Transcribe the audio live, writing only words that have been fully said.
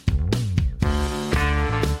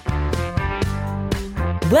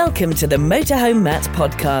Welcome to the Motorhome Matt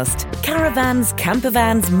podcast. Caravans,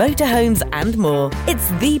 campervans, motorhomes and more. It's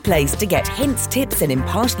the place to get hints, tips and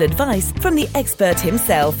impartial advice from the expert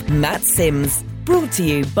himself, Matt Sims. Brought to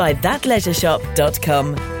you by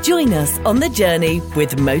thatleisureshop.com. Join us on the journey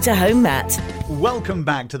with Motorhome Matt. Welcome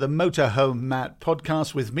back to the Motorhome Matt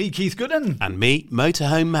podcast with me, Keith Gooden. And me,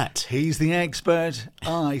 Motorhome Matt. He's the expert.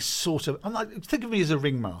 Think of me as a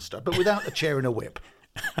ringmaster, but without a chair and a whip.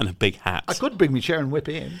 And a big hat. I could bring my chair and whip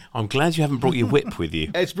in. I'm glad you haven't brought your whip with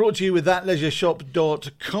you. It's brought to you with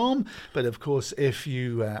thatleisureshop.com. But of course, if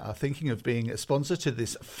you are thinking of being a sponsor to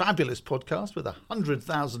this fabulous podcast with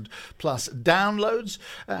 100,000 plus downloads,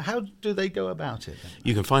 how do they go about it?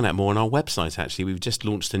 You can find out more on our website, actually. We've just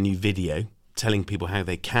launched a new video telling people how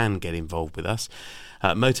they can get involved with us.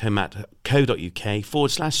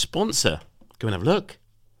 motorhomemat.co.uk/sponsor. Go and have a look.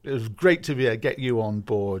 It was great to get you on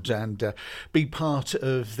board and be part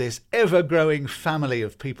of this ever-growing family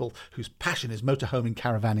of people whose passion is motorhoming,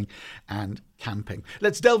 caravanning and camping.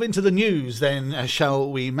 Let's delve into the news then,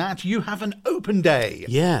 shall we, Matt? You have an open day.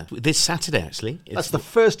 Yeah, this Saturday, actually. That's the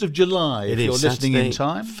 1st of July, if you're listening in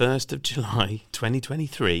time. 1st of July,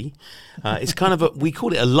 2023. It's kind of we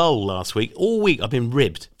called it a lull last week. All week I've been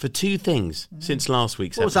ribbed for two things since last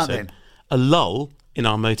week's episode. What was that then? A lull in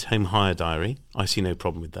our motorhome hire diary. I see no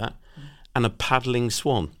problem with that. And a paddling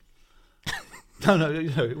swan. No,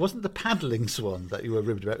 it wasn't the paddling swan that you were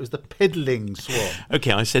ribbed about. It was the peddling swan.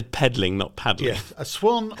 Okay, I said peddling, not paddling. Yes, a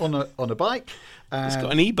swan on a bike. It's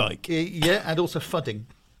got an e-bike. Yeah, and also fudding.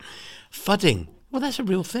 Fudding? Well, that's a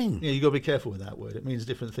real thing. Yeah, you've got to be careful with that word. It means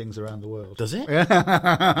different things around the world. Does it?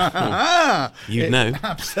 You'd know.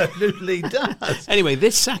 Absolutely does. Anyway,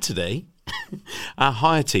 this Saturday, our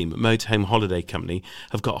hire team at Motorhome Holiday Company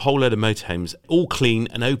have got a whole load of motorhomes all clean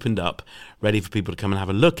and opened up, ready for people to come and have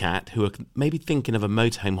a look at, who are maybe thinking of a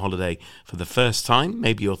motorhome holiday for the first time.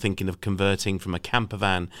 Maybe you're thinking of converting from a camper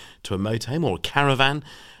van to a motorhome, or a caravan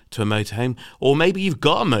to a motorhome, or maybe you've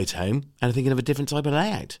got a motorhome and are thinking of a different type of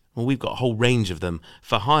layout. Well, we've got a whole range of them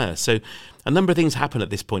for hire. So a number of things happen at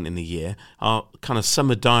this point in the year. Our kind of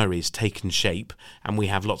summer diaries taken shape, and we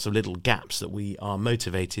have lots of little gaps that we are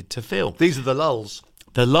motivated to fill. These are the lulls.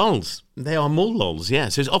 The lulls. They are more lulls, yeah.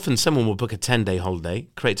 So it's often someone will book a 10-day holiday,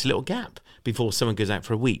 creates a little gap before someone goes out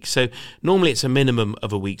for a week. So normally it's a minimum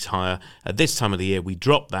of a week's hire. At this time of the year, we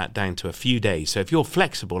drop that down to a few days. So if you're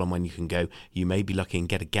flexible on when you can go, you may be lucky and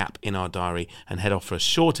get a gap in our diary and head off for a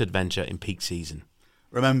short adventure in peak season.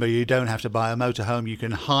 Remember, you don't have to buy a motorhome, you can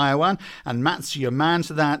hire one. And Matt's your man,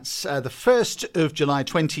 so that's the 1st of July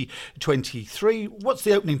 2023. What's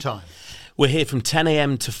the opening time? We're here from 10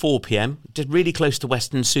 a.m. to 4 p.m, just really close to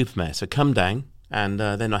Weston-super-Mare. So come down and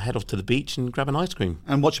then I head off to the beach and grab an ice cream.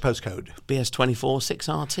 And what's your postcode? BS24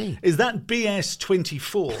 6RT. Is that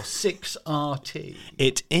BS24 6RT?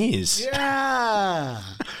 It is. Yeah.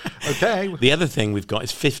 Okay. The other thing we've got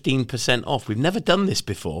is 15% off. We've never done this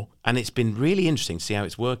before, and it's been really interesting to see how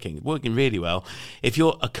it's working. It's working really well. If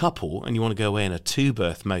you're a couple and you want to go away in a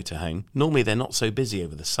two-berth motorhome, normally they're not so busy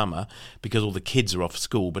over the summer because all the kids are off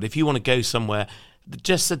school. But if you want to go somewhere,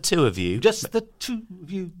 just the two of you. Just the two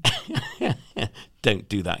of you. Don't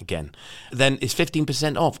do that again. Then it's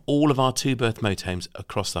 15% off all of our two-berth motorhomes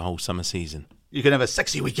across the whole summer season. You can have a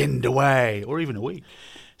sexy weekend away, or even a week.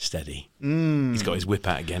 Steady. He's got his whip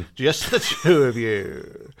out again. Just the two of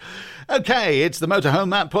you. Okay, it's the Motorhome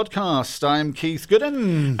Matt podcast. I'm Keith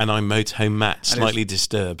Gooden. And I'm Motorhome Matt, slightly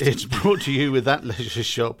disturbed. It's brought to you with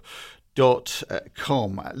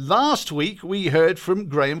thatleisureshop.com. Last week, we heard from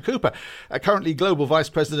Graeme Cooper, currently Global Vice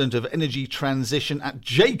President of Energy Transition at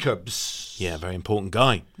Jacobs. Yeah, very important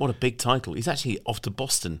guy. What a big title. He's actually off to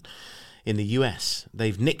Boston in the US.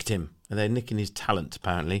 They've nicked him, and they're nicking his talent,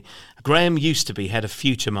 apparently. Graeme used to be head of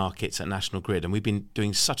future markets at National Grid, and we've been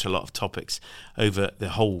doing such a lot of topics over the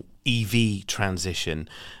whole EV transition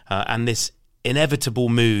and this inevitable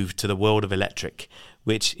move to the world of electric,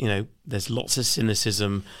 which, you know, there's lots of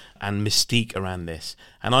cynicism and mystique around this.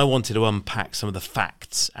 And I wanted to unpack some of the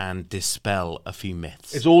facts and dispel a few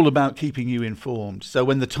myths. It's all about keeping you informed. So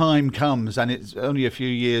when the time comes, and it's only a few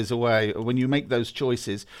years away, when you make those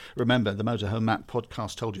choices, remember, the Motorhome Matt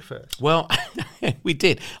podcast told you first. Well, we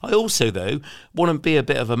did. I also, though, want to be a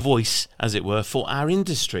bit of a voice, as it were, for our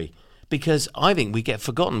industry. Because I think we get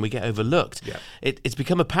forgotten, we get overlooked. Yeah. It's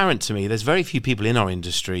become apparent to me there's very few people in our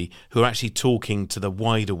industry who are actually talking to the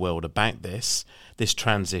wider world about this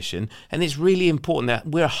transition. And it's really important that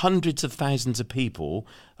we're hundreds of thousands of people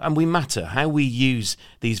and we matter. How we use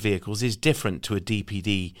these vehicles is different to a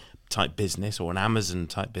DPD type business or an Amazon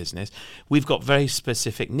type business. We've got very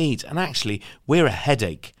specific needs. And actually, we're a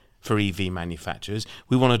headache for EV manufacturers.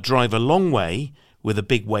 We want to drive a long way with a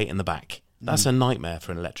big weight in the back. That's a nightmare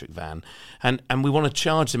for an electric van. And we want to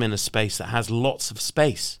charge them in a space that has lots of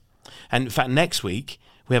space. And in fact, next week,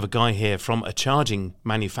 we have a guy here from a charging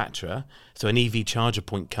manufacturer, so an EV charger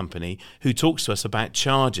point company, who talks to us about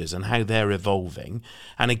chargers and how they're evolving.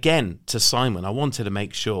 And again, to Simon, I wanted to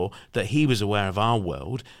make sure that he was aware of our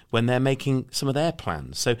world when they're making some of their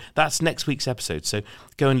plans. So that's next week's episode. So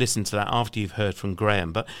go and listen to that after you've heard from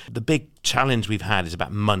Graeme. But the big challenge we've had is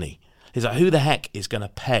about money. Is like, who the heck is going to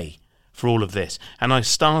pay for all of this? And I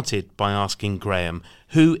started by asking Graeme,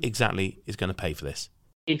 who exactly is going to pay for this?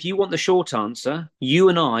 If you want the short answer, you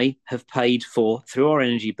and I have paid for, through our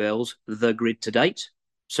energy bills, the grid to date.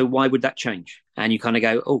 So why would that change? And you kind of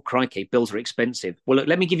go, oh, crikey, bills are expensive. Well, look,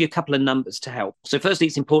 let me give you a couple of numbers to help. So firstly,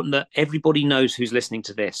 it's important that everybody knows who's listening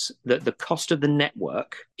to this, that the cost of the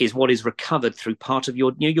network is what is recovered through part of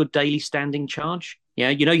your daily standing charge. Yeah,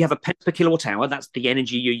 you have a pence per kilowatt hour. That's the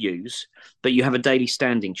energy you use, but you have a daily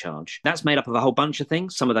standing charge. That's made up of a whole bunch of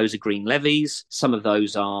things. Some of those are green levies. Some of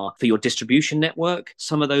those are for your distribution network.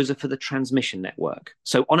 Some of those are for the transmission network.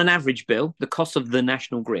 So on an average bill, the cost of the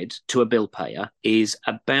national grid to a bill payer is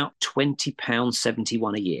about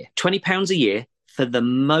 £20.71 a year. £20 a year for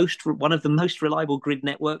one of the most reliable grid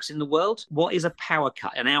networks in the world. What is a power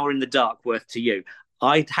cut, an hour in the dark, worth to you?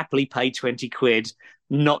 I'd happily pay 20 quid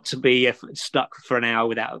not to be stuck for an hour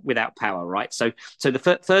without power, right? So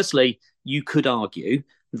firstly, you could argue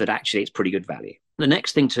that actually it's pretty good value. The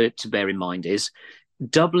next thing to bear in mind is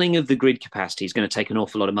doubling of the grid capacity is going to take an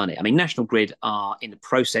awful lot of money. I mean, National Grid are in the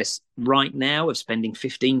process right now of spending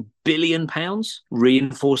 £15 billion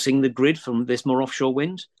reinforcing the grid from this more offshore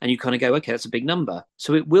wind. And you kind of go, okay, that's a big number.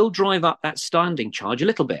 So it will drive up that standing charge a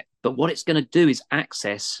little bit. But what it's going to do is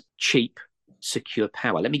access cheap, secure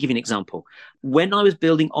power. Let me give you an example. When I was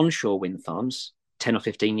building onshore wind farms 10 or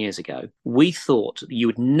 15 years ago, we thought that you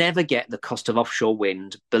would never get the cost of offshore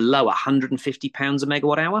wind below £150 a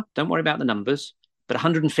megawatt hour. Don't worry about the numbers, but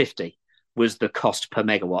 150 was the cost per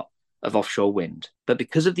megawatt of offshore wind. But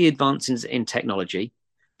because of the advances in technology,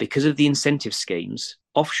 because of the incentive schemes,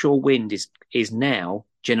 offshore wind is now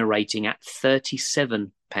generating at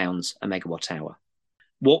 £37 a megawatt hour.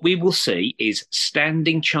 What we will see is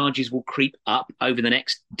standing charges will creep up over the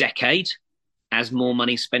next decade as more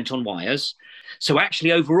money is spent on wires. So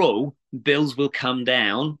actually, overall, bills will come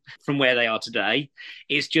down from where they are today.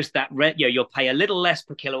 It's just that you'll pay a little less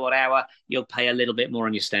per kilowatt hour. You'll pay a little bit more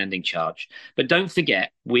on your standing charge. But don't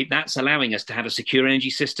forget, that's allowing us to have a secure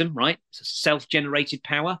energy system, right? It's self-generated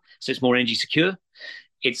power, so it's more energy secure.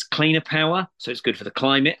 It's cleaner power, so it's good for the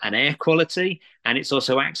climate and air quality. And it's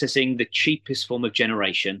also accessing the cheapest form of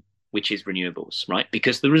generation, which is renewables, right?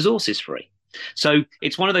 Because the resource is free. So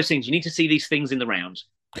it's one of those things. You need to see these things in the round.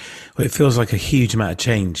 Well, it feels like a huge amount of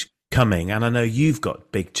change coming. And I know you've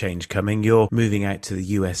got big change coming. You're moving out to the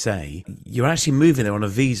USA. You're actually moving there on a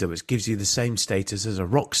visa, which gives you the same status as a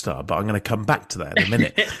rock star. But I'm going to come back to that in a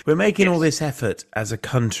minute. We're making all this effort as a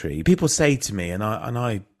country. People say to me, and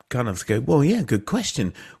I kind of go, well, yeah, good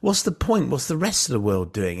question. What's the point? What's the rest of the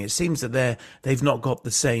world doing? It seems that they've not got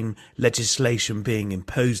the same legislation being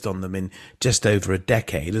imposed on them in just over a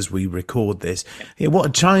decade as we record this. Yeah, what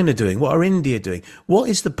are China doing? What are India doing? What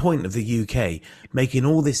is the point of the UK making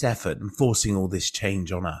all this effort and forcing all this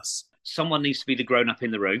change on us? Someone needs to be the grown-up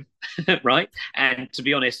in the room, right? And to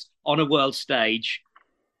be honest, on a world stage,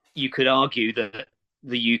 you could argue that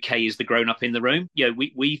the UK is the grown-up in the room.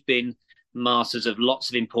 We've been masters of lots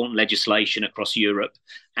of important legislation across Europe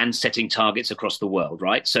and setting targets across the world,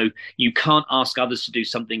 right? So you can't ask others to do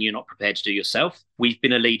something you're not prepared to do yourself. We've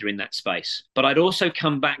been a leader in that space. But I'd also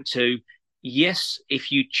come back to, yes, if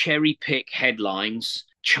you cherry pick headlines,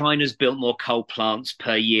 China's built more coal plants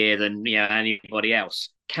per year than anybody else.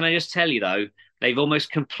 Can I just tell you, though, they've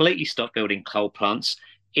almost completely stopped building coal plants.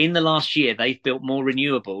 In the last year, they've built more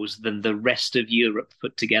renewables than the rest of Europe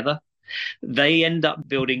put together. They end up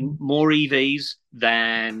building more EVs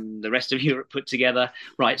than the rest of Europe put together.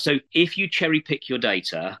 Right. So if you cherry pick your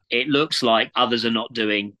data, it looks like others are not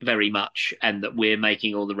doing very much and that we're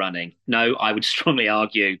making all the running. No, I would strongly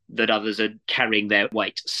argue that others are carrying their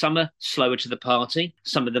weight. Some are slower to the party.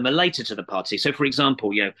 Some of them are later to the party. So, for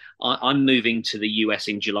example, I'm moving to the US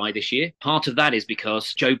in July this year. Part of that is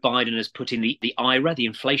because Joe Biden has put in the IRA, the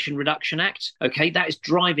Inflation Reduction Act. OK, that is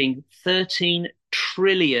driving $13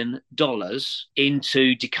 trillion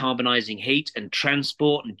into decarbonising heat and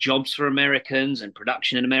transport and jobs for Americans and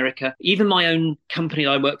production in America. Even my own company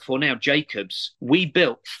I work for now, Jacobs, we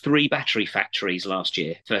built 3 battery factories last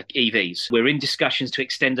year for EVs. We're in discussions to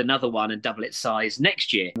extend another one and double its size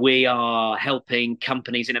next year. We are helping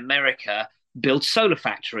companies in America build solar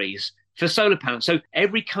factories for solar panels. So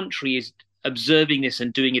every country is observing this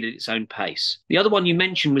and doing it at its own pace. The other one you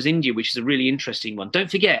mentioned was India, which is a really interesting one. Don't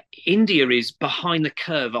forget, India is behind the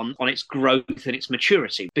curve on its growth and its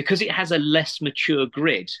maturity. Because it has a less mature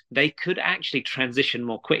grid, they could actually transition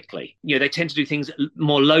more quickly. They tend to do things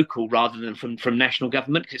more local rather than from national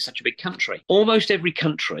government, because it's such a big country. Almost every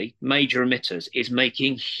country, major emitters, is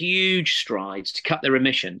making huge strides to cut their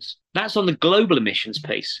emissions. That's on the global emissions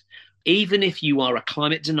piece. Even if you are a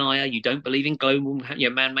climate denier, you don't believe in global,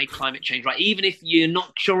 man-made climate change, right? Even if you're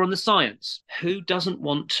not sure on the science, who doesn't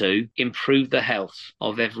want to improve the health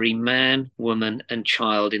of every man, woman, and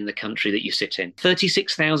child in the country that you sit in?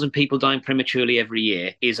 36,000 people dying prematurely every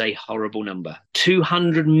year is a horrible number.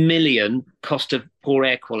 200 million cost of poor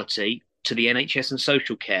air quality to the NHS and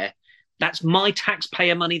social care. That's my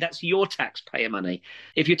taxpayer money. That's your taxpayer money.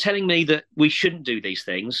 If you're telling me that we shouldn't do these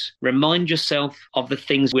things, remind yourself of the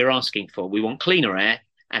things we're asking for. We want cleaner air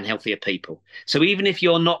and healthier people. So even if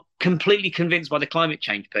you're not completely convinced by the climate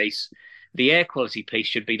change piece, the air quality piece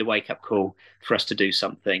should be the wake-up call for us to do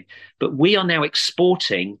something. But we are now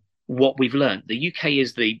exporting what we've learned. The UK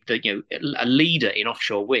is a leader in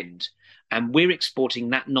offshore wind, and we're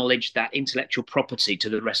exporting that knowledge, that intellectual property to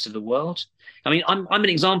the rest of the world. I mean, I'm an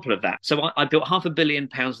example of that. So I built £500 million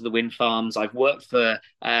of the wind farms. I've worked for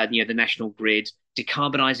the national grid,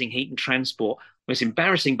 decarbonising heat and transport. Well, it's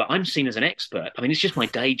embarrassing, but I'm seen as an expert. I mean, it's just my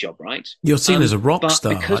day job, right? You're seen as a rock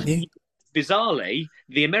star, aren't you? Bizarrely,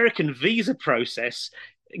 the American visa process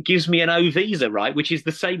gives me an O visa, right? Which is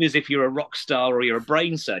the same as if you're a rock star or you're a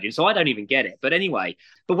brain surgeon. So I don't even get it. But anyway,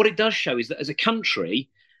 what it does show is that as a country,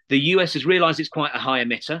 the US has realised it's quite a high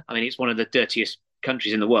emitter. I mean, it's one of the dirtiest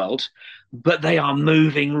countries in the world, but they are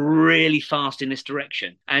moving really fast in this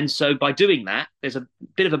direction. And so by doing that, there's a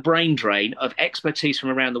bit of a brain drain of expertise from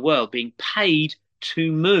around the world being paid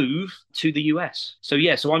to move to the US. So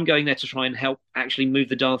I'm going there to try and help actually move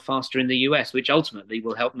the dial faster in the US, which ultimately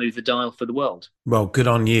will help move the dial for the world. Well, good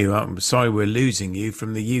on you. I'm sorry we're losing you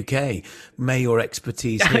from the UK. May your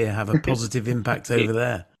expertise here have a positive impact over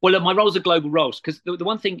there. Well, look, my roles are global roles, because the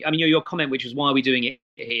one thing, I mean, your comment, which is why are we doing it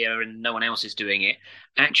here and no one else is doing it,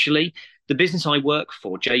 actually, the business I work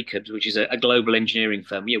for, Jacobs, which is a global engineering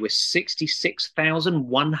firm, we're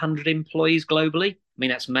 66,100 employees globally. I mean,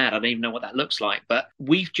 that's mad. I don't even know what that looks like. But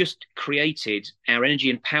we've just created our energy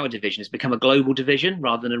and power division. It's become a global division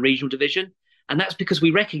rather than a regional division. And that's because we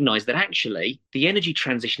recognize that actually the energy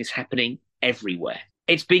transition is happening everywhere.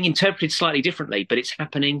 It's being interpreted slightly differently, but it's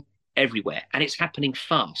happening everywhere, and it's happening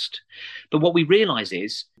fast. But what we realize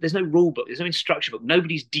is there's no rule book, there's no instruction book.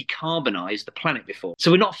 Nobody's decarbonized the planet before. So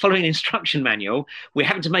we're not following an instruction manual. We're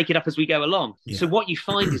having to make it up as we go along. Yeah. So what you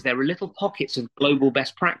find is there are little pockets of global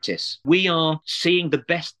best practice. We are seeing the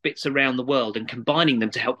best bits around the world and combining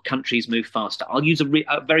them to help countries move faster. I'll use a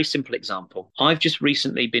very simple example. I've just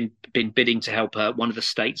recently been bidding to help one of the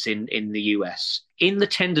states in the US. In the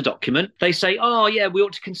tender document, they say, we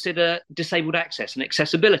ought to consider disabled access and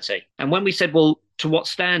accessibility. And when we said, well, to what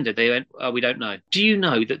standard? They went, we don't know. Do you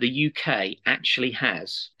know that the UK actually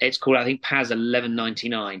has, it's called, I think, PAS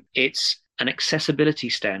 1199. It's an accessibility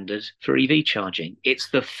standard for EV charging. It's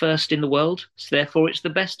the first in the world, so therefore it's the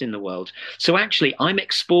best in the world. So actually, I'm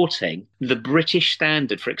exporting the British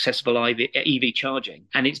standard for accessible EV charging,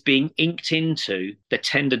 and it's being inked into the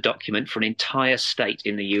tender document for an entire state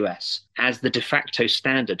in the US as the de facto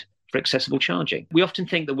standard for accessible charging. We often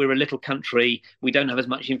think that we're a little country, we don't have as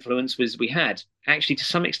much influence as we had. Actually, to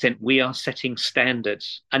some extent, we are setting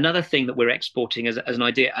standards. Another thing that we're exporting as an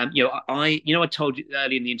idea, I told you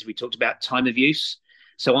earlier in the interview, we talked about time of use.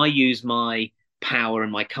 So I use my power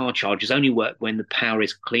and my car chargers only work when the power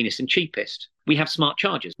is cleanest and cheapest. We have smart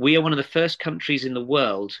chargers. We are one of the first countries in the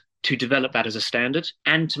world to develop that as a standard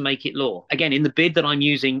and to make it law. Again, in the bid that I'm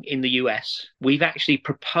using in the US, we've actually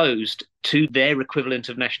proposed to their equivalent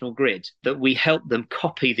of National Grid that we help them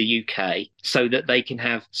copy the UK so that they can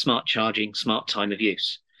have smart charging, smart time of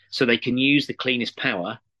use. So they can use the cleanest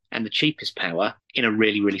power and the cheapest power in a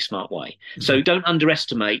really, really smart way. Mm-hmm. So don't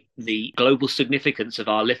underestimate the global significance of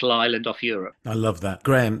our little island off Europe. I love that.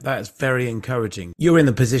 Graeme, that's very encouraging. You're in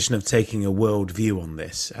the position of taking a world view on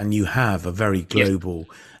this, and you have a very global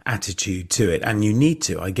attitude to it, and you need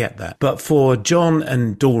to, I get that. But for John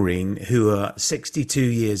and Doreen, who are 62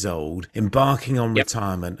 years old, embarking on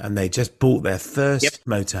retirement, and they just bought their first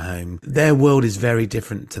motorhome, their world is very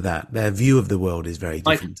different to that. Their view of the world is very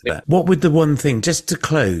different to that. What would the one thing, just to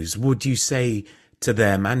close, would you say to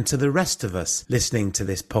them and to the rest of us listening to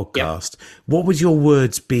this podcast, what would your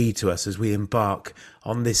words be to us as we embark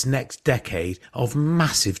on this next decade of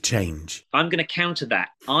massive change? I'm going to counter that.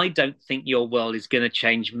 I don't think your world is going to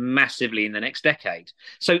change massively in the next decade.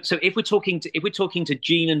 So if we're talking to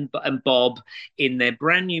Jean and Bob in their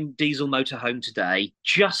brand new diesel motorhome today,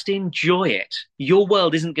 just enjoy it. Your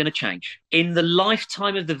world isn't going to change. In the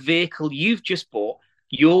lifetime of the vehicle you've just bought,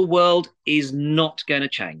 your world is not going to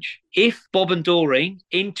change. If Bob and Doreen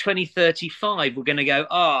in 2035 were going to go,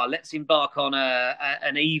 let's embark on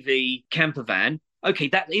an EV camper van, okay,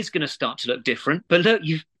 that is going to start to look different. But look,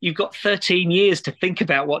 you've got 13 years to think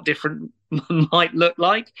about what different might look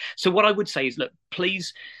like. So what I would say is, look,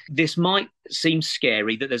 please, this might seem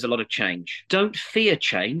scary that there's a lot of change. Don't fear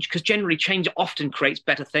change, because generally change often creates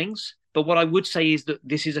better things. But what I would say is that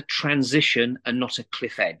this is a transition and not a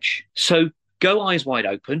cliff edge. So go eyes wide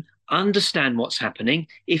open, understand what's happening.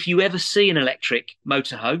 If you ever see an electric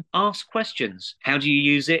motorhome, ask questions. How do you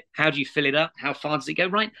use it? How do you fill it up? How far does it go?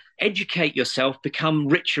 Right? Educate yourself, become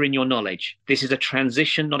richer in your knowledge. This is a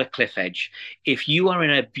transition, not a cliff edge. If you are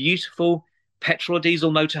in a beautiful petrol or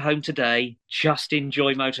diesel motorhome today, just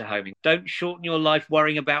enjoy motorhoming. Don't shorten your life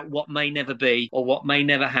worrying about what may never be or what may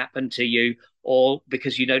never happen to you, or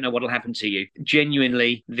because you don't know what will happen to you.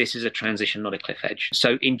 Genuinely, this is a transition, not a cliff edge.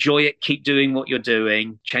 So enjoy it. Keep doing what you're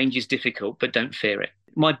doing. Change is difficult, but don't fear it.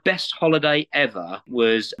 My best holiday ever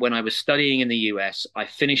was when I was studying in the US. I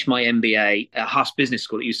finished my MBA at Haas Business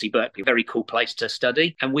School at UC Berkeley, very cool place to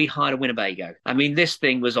study. And we hired a Winnebago. I mean, this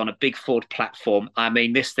thing was on a big Ford platform. I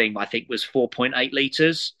mean, this thing, I think, was 4.8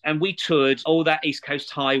 litres. And we toured all that East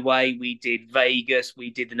Coast Highway. We did Vegas. We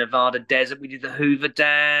did the Nevada Desert. We did the Hoover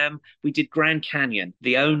Dam. We did Grand Canyon.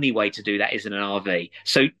 The only way to do that is in an RV.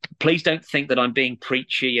 So please don't think that I'm being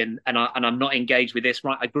preachy and I'm not engaged with this.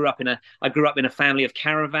 Right? I grew up in a family of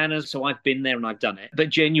caravanners, so I've been there and I've done it. But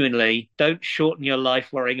genuinely, don't shorten your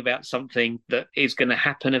life worrying about something that is going to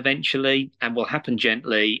happen eventually and will happen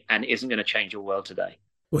gently and isn't going to change your world today.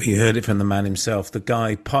 Well, you heard it from the man himself, the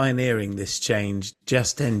guy pioneering this change.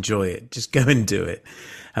 Just enjoy it. Just go and do it.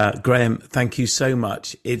 Graeme, thank you so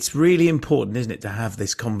much. It's really important, isn't it, to have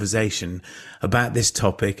this conversation about this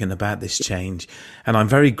topic and about this change. And I'm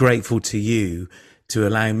very grateful to you to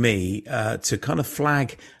allow me to kind of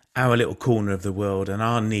flag our little corner of the world and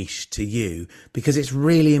our niche to you, because it's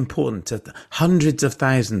really important to hundreds of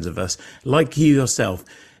thousands of us like you yourself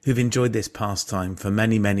who've enjoyed this pastime for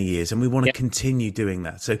many, many years. And we want to continue doing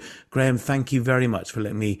that. So, Graeme, thank you very much for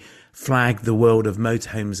letting me flag the world of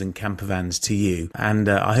motorhomes and campervans to you. And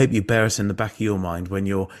I hope you bear us in the back of your mind when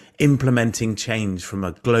you're implementing change from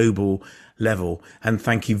a global level. And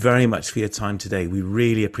thank you very much for your time today. We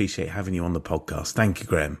really appreciate having you on the podcast. Thank you,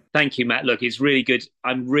 Graeme. Thank you, Matt. Look, it's really good.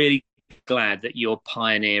 I'm really glad that you're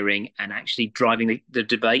pioneering and actually driving the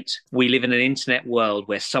debate. We live in an internet world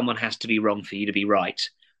where someone has to be wrong for you to be right.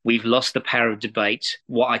 We've lost the power of debate.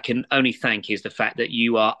 What I can only thank is the fact that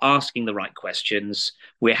you are asking the right questions.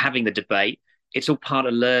 We're having the debate. It's all part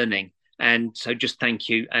of learning. And so just thank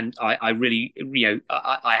you. And I really,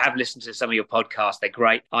 I have listened to some of your podcasts. They're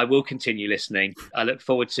great. I will continue listening. I look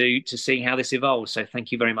forward to seeing how this evolves. So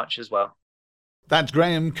thank you very much as well. That's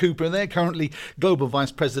Graeme Cooper. They're currently Global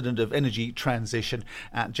Vice President of Energy Transition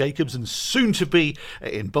at Jacobs and soon to be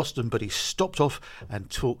in Boston, but he stopped off and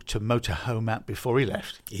talked to Motorhome Matt before he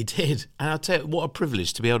left. He did. And I'll tell you, what a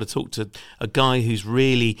privilege to be able to talk to a guy who's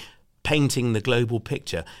really painting the global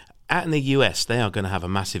picture. Out in the US, they are going to have a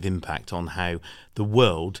massive impact on how the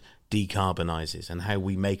world decarbonises and how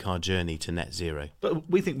we make our journey to net zero. But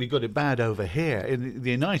we think we've got it bad over here. In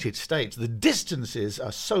the United States, the distances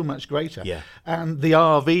are so much greater. Yeah. And the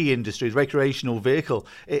RV industry, the recreational vehicle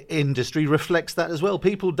industry reflects that as well.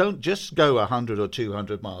 People don't just go 100 or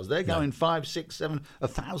 200 miles. They're going 5, 6, 7,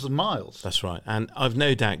 1,000 miles. That's right. And I've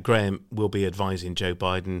no doubt Graeme will be advising Joe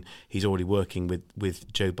Biden. He's already working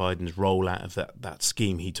with Joe Biden's rollout of that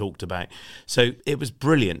scheme he talked about. So it was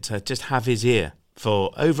brilliant to just have his ear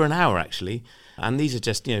for over an hour, actually. And these are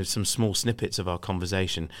just, some small snippets of our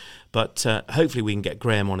conversation. But hopefully we can get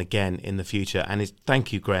Graeme on again in the future. And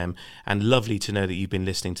thank you, Graeme. And lovely to know that you've been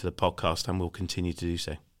listening to the podcast and will continue to do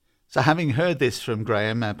so. So having heard this from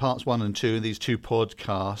Graeme, parts 1 and 2, these 2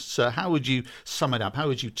 podcasts, how would you sum it up? How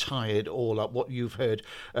would you tie it all up, what you've heard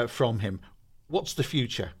from him? What's the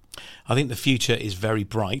future? I think the future is very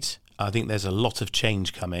bright. I think there's a lot of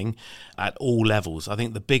change coming at all levels. I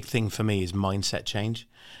think the big thing for me is mindset change.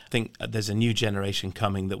 I think there's a new generation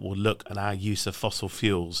coming that will look at our use of fossil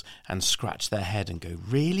fuels and scratch their head and go,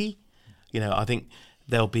 really? I think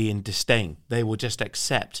they'll be in disdain. They will just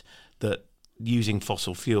accept that using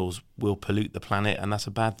fossil fuels will pollute the planet, and that's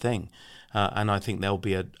a bad thing. and I think there'll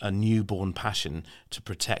be a newborn passion to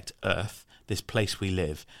protect Earth, this place we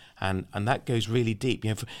live, and that goes really deep.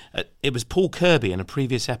 It was Paul Kirby in a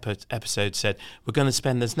previous episode said we're going to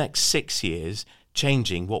spend the next 6 years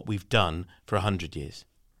changing what we've done for 100 years.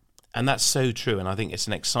 And that's so true, and I think it's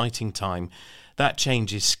an exciting time. That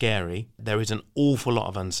change is scary. There is an awful lot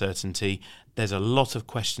of uncertainty. There's a lot of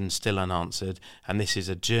questions still unanswered, and this is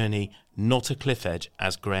a journey, not a cliff edge,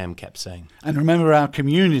 as Graeme kept saying. And remember our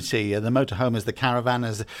community, the motorhomers, the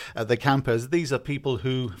caravanners, the campers. These are people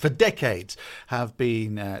who, for decades, have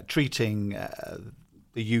been treating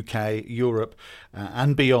the UK, Europe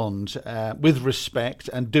and beyond with respect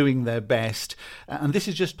and doing their best. And this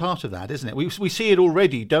is just part of that, isn't it? We see it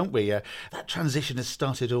already, don't we? That transition has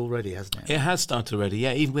started already, hasn't it? It has started already,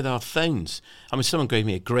 yeah, even with our phones. I mean, someone gave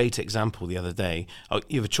me a great example the other day.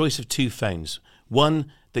 You have a choice of 2 phones.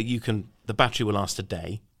 One that the battery will last a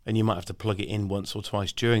day, and you might have to plug it in once or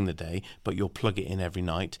twice during the day, but you'll plug it in every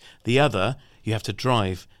night. The other, you have to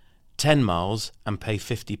drive 10 miles and pay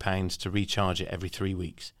 £50 to recharge it every 3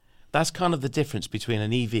 weeks. That's kind of the difference between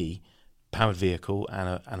an EV powered vehicle and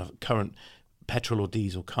a current petrol or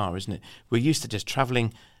diesel car, isn't it? We're used to just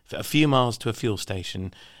travelling a few miles to a fuel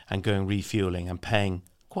station and going refuelling and paying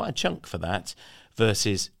quite a chunk for that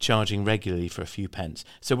versus charging regularly for a few pence.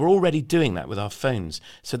 So we're already doing that with our phones.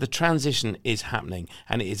 So the transition is happening,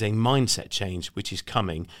 and it is a mindset change which is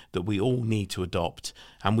coming that we all need to adopt,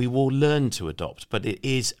 and we will learn to adopt, but it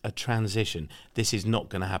is a transition. This is not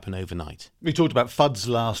going to happen overnight. We talked about FUDs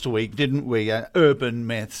last week, didn't we? Urban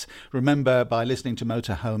myths. Remember, by listening to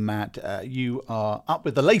Motorhome Matt, you are up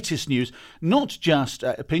with the latest news, not just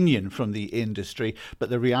opinion from the industry, but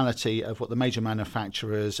the reality of what the major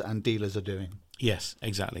manufacturers and dealers are doing. Yes,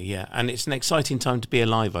 exactly, yeah. And it's an exciting time to be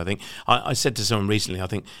alive, I think. I said to someone recently, I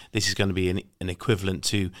think this is going to be an equivalent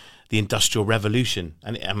to the Industrial Revolution.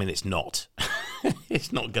 And I mean, it's not.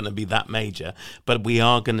 It's not going to be that major. But we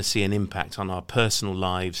are going to see an impact on our personal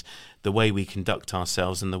lives, the way we conduct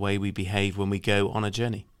ourselves and the way we behave when we go on a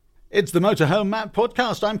journey. It's the Motorhome Matt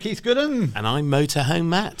podcast. I'm Keith Gooden. And I'm Motorhome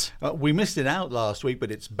Matt. We missed it out last week,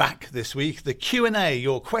 but it's back this week. The Q&A,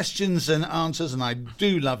 your questions and answers. And I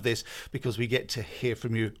do love this because we get to hear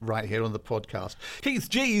from you right here on the podcast. Keith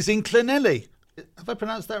G's in Clonelly. Have I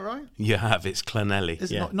pronounced that right? You have. It's Clonelly.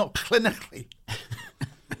 It's not Clonelly.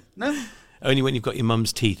 No? Only when you've got your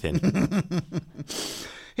mum's teeth in.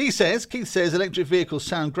 Keith says, electric vehicles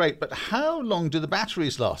sound great, but how long do the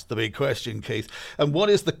batteries last? The big question, Keith. And what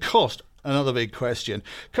is the cost? Another big question.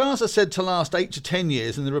 Cars are said to last 8 to 10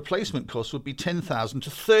 years, and the replacement cost would be £10,000 to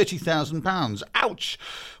 £30,000. Ouch!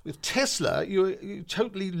 With Tesla, you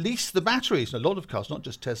totally lease the batteries. A lot of cars, not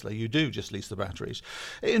just Tesla, you do just lease the batteries.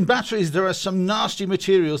 In batteries, there are some nasty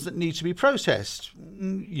materials that need to be processed.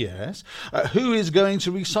 Yes. Who is going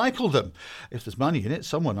to recycle them? If there's money in it,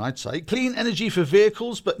 someone, I'd say. Clean energy for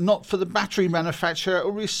vehicles, but not for the battery manufacturer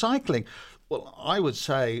or recycling. Well, I would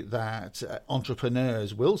say that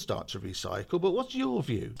entrepreneurs will start to recycle, but what's your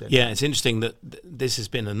view, then? Yeah, it's interesting that this has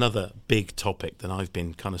been another big topic that I've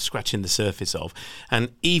been kind of scratching the surface of.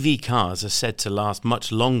 And EV cars are said to last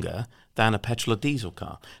much longer than a petrol or diesel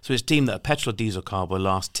car. So it's deemed that a petrol or diesel car will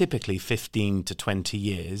last typically 15 to 20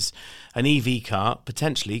 years. An EV car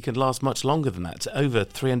potentially could last much longer than that, to over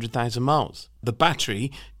 300,000 miles. The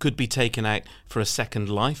battery could be taken out for a second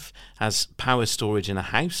life as power storage in a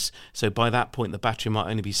house. So by that point, the battery might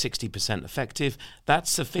only be 60% effective.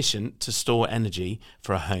 That's sufficient to store energy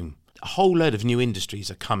for a home. A whole load of new industries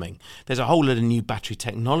are coming. There's a whole load of new battery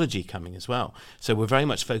technology coming as well. So we're very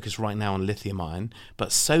much focused right now on lithium ion,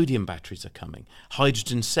 but sodium batteries are coming.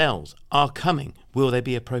 Hydrogen cells are coming. Will they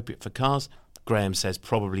be appropriate for cars? Graeme says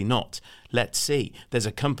probably not. Let's see. There's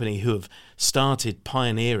a company who have started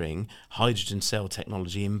pioneering hydrogen cell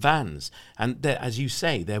technology in vans. And there, as you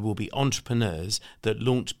say, there will be entrepreneurs that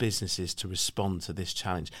launch businesses to respond to this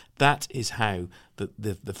challenge. That is how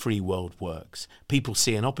the free world works. People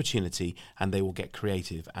see an opportunity and they will get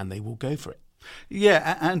creative and they will go for it.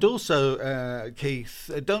 Yeah, and also,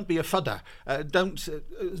 Keith, don't be a fudder. Don't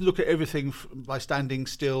look at everything by standing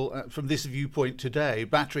still. From this viewpoint today,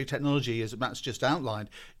 battery technology, as Matt's just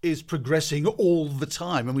outlined, is progressing all the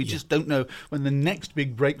time, and we just don't know when the next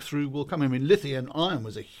big breakthrough will come. I mean, lithium ion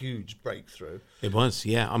was a huge breakthrough. It was,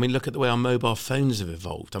 yeah. I mean, look at the way our mobile phones have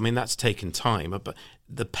evolved. I mean, that's taken time, but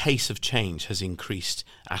the pace of change has increased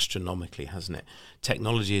astronomically, hasn't it?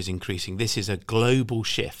 Technology is increasing. This is a global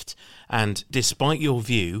shift. And despite your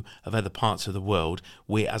view of other parts of the world,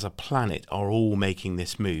 we as a planet are all making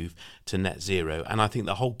this move to net zero. And I think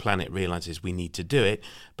the whole planet realizes we need to do it,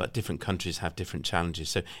 but different countries have different challenges.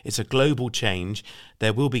 So it's a global change.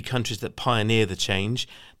 There will be countries that pioneer the change,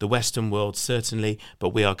 the Western world certainly, but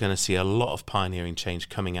we are going to see a lot of pioneering change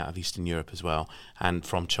coming out of Eastern Europe as well, and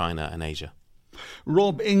from China and Asia.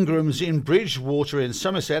 Rob Ingram's in Bridgewater in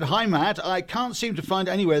Somerset. Hi, Matt. I can't seem to find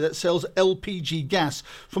anywhere that sells LPG gas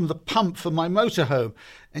from the pump for my motorhome.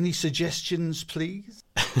 Any suggestions, please?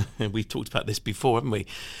 We've talked about this before, haven't we?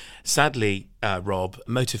 Sadly, Rob,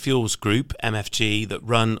 Motor Fuels Group, MFG, that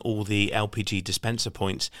run all the LPG dispenser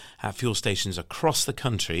points at fuel stations across the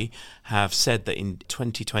country have said that in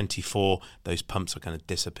 2024, those pumps are going to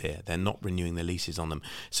disappear. They're not renewing the leases on them.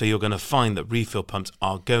 So you're going to find that refill pumps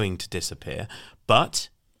are going to disappear. But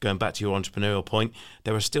going back to your entrepreneurial point,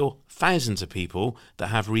 there are still thousands of people that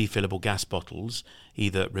have refillable gas bottles,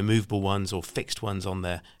 either removable ones or fixed ones on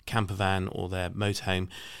their camper van or their motorhome.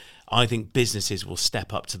 I think businesses will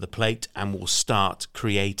step up to the plate and will start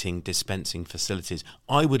creating dispensing facilities.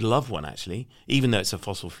 I would love one, actually, even though it's a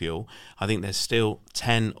fossil fuel. I think there's still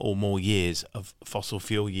 10 or more years of fossil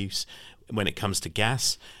fuel use when it comes to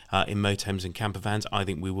gas in motorhomes and camper vans. I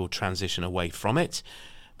think we will transition away from it.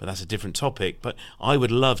 But that's a different topic. But I would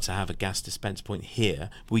love to have a gas dispense point here.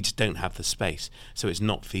 We just don't have the space, so it's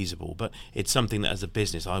not feasible. But it's something that as a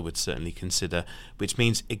business I would certainly consider, which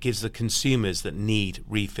means it gives the consumers that need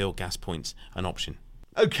refill gas points an option.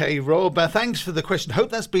 OK, Rob, thanks for the question. Hope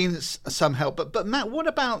that's been some help. But Matt, what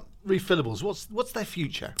about refillables? What's their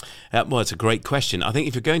future? Well, it's a great question. I think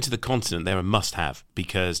if you're going to the continent, they're a must-have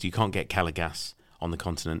because you can't get Cala gas on the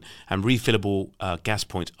continent. And refillable gas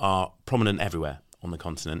points are prominent everywhere on the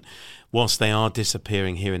continent. Whilst they are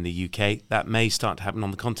disappearing here in the UK, that may start to happen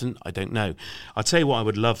on the continent. I don't know. I'll tell you what I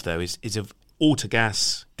would love, though, is if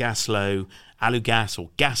Autogas, Gaslow, Alugas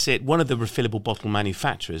or Gasit, one of the refillable bottle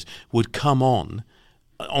manufacturers, would come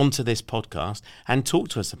onto this podcast and talk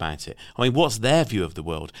to us about it. I mean, what's their view of the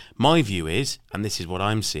world? My view is, and this is what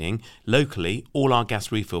I'm seeing, locally, all our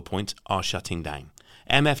gas refill points are shutting down.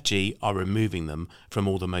 MFG are removing them from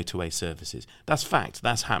all the motorway services. That's fact.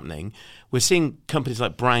 That's happening. We're seeing companies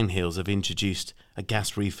like Brownhills have introduced a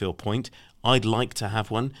gas refill point. I'd like to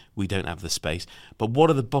have one. We don't have the space. But what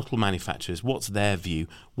are the bottle manufacturers? What's their view?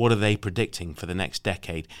 What are they predicting for the next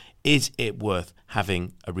decade? Is it worth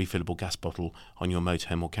having a refillable gas bottle on your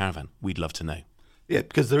motorhome or caravan? We'd love to know. Yeah,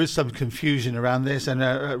 because there is some confusion around this, and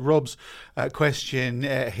Rob's question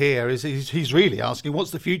here is he's really asking,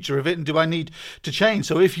 what's the future of it, and do I need to change?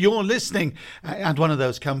 So if you're listening at one of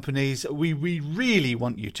those companies, we really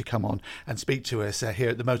want you to come on and speak to us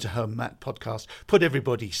here at the Motorhome Matt podcast, put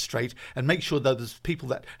everybody straight, and make sure that those people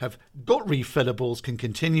that have got refillables can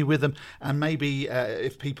continue with them, and maybe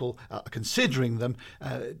if people are considering them,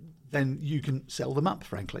 then you can sell them up,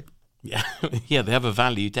 frankly. Yeah, they have a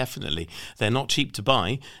value, definitely. They're not cheap to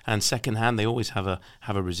buy, and second-hand, they always have a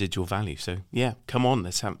residual value. So, yeah, come on,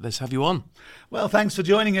 let's have you on. Well, thanks for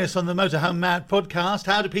joining us on the Motorhome Matt podcast.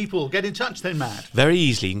 How do people get in touch then, Matt? Very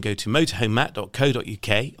easily. You can go to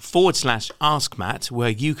motorhomematt.co.uk/ask Matt, where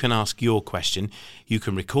you can ask your question. You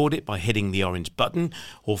can record it by hitting the orange button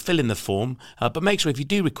or fill in the form. But make sure if you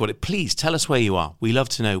do record it, please tell us where you are. We love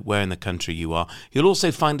to know where in the country you are. You'll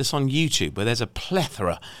also find us on YouTube, where there's a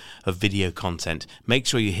plethora of video content. Make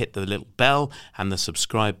sure you hit the little bell and the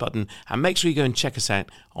subscribe button, and make sure you go and check us out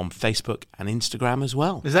on Facebook and Instagram as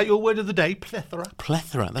well. Is that your word of the day? Plethora?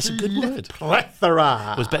 Plethora. That's a good word.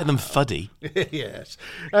 Plethora. It was better than fuddy. Yes.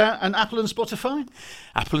 And Apple and Spotify?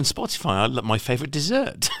 Apple and Spotify are my favourite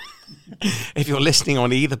dessert. If you're listening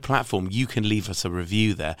on either platform, you can leave us a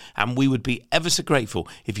review there, and we would be ever so grateful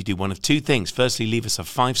if you do one of two things. Firstly, leave us a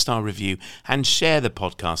 5-star review and share the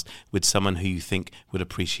podcast with someone who you think would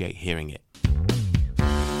appreciate hearing it.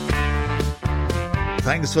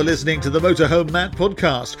 Thanks for listening to the Motorhome Matt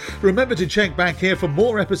podcast. Remember to check back here for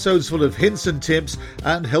more episodes full of hints and tips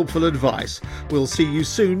and helpful advice. We'll see you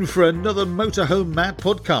soon for another Motorhome Matt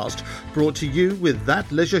podcast, brought to you with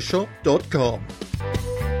thatleisureshop.com.